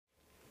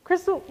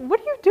Crystal, what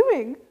are you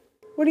doing?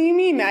 What do you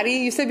mean, Maddie?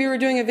 You said we were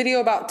doing a video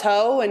about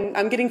toe and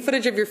I'm getting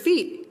footage of your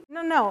feet.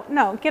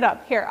 No, get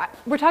up. Here,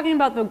 we're talking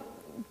about the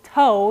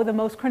toe, the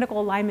most critical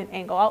alignment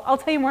angle. I'll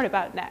tell you more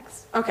about it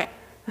next. Okay.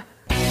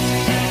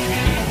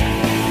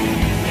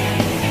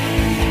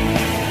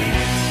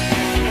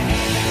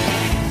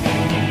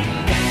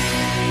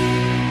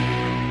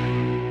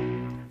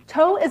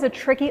 Toe is a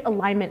tricky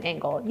alignment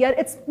angle, yet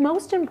it's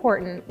most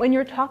important when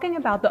you're talking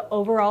about the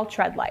overall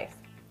tread life.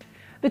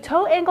 The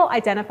toe angle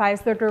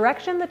identifies the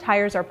direction the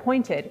tires are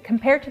pointed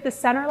compared to the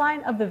center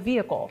line of the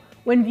vehicle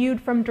when viewed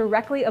from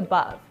directly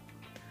above.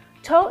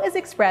 Toe is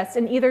expressed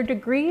in either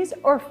degrees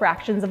or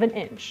fractions of an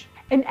inch.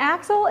 An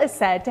axle is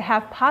said to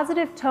have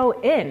positive toe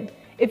in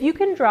if you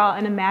can draw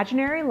an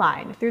imaginary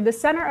line through the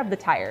center of the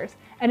tires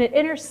and it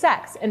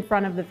intersects in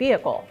front of the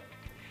vehicle.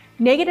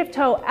 Negative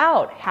toe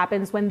out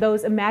happens when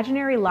those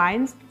imaginary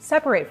lines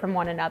separate from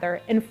one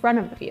another in front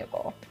of the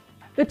vehicle.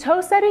 The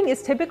toe setting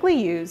is typically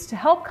used to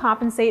help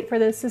compensate for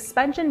the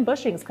suspension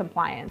bushings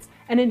compliance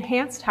and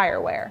enhance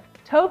tire wear.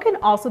 Toe can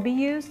also be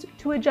used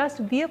to adjust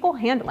vehicle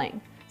handling,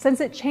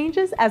 since it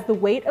changes as the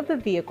weight of the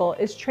vehicle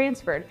is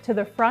transferred to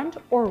the front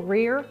or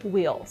rear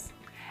wheels.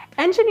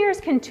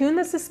 Engineers can tune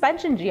the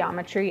suspension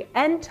geometry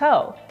and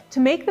toe to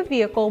make the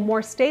vehicle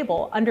more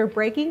stable under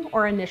braking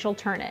or initial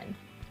turn-in.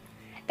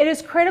 It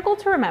is critical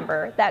to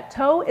remember that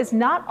toe is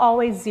not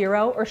always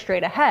zero or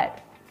straight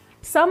ahead.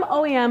 Some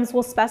OEMs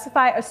will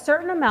specify a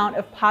certain amount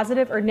of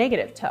positive or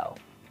negative toe.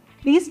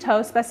 These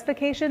toe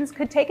specifications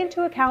could take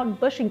into account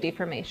bushing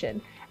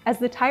deformation as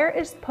the tire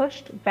is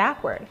pushed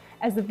backward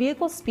as the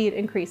vehicle's speed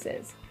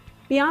increases.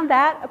 Beyond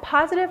that, a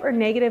positive or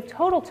negative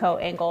total toe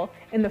angle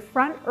in the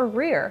front or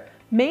rear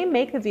may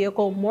make the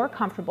vehicle more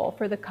comfortable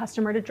for the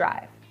customer to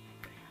drive.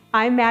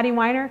 I'm Maddie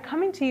Winer,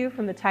 coming to you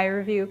from the Tire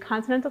Review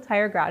Continental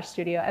Tire Garage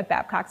Studio at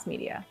Babcox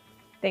Media.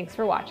 Thanks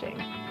for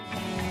watching.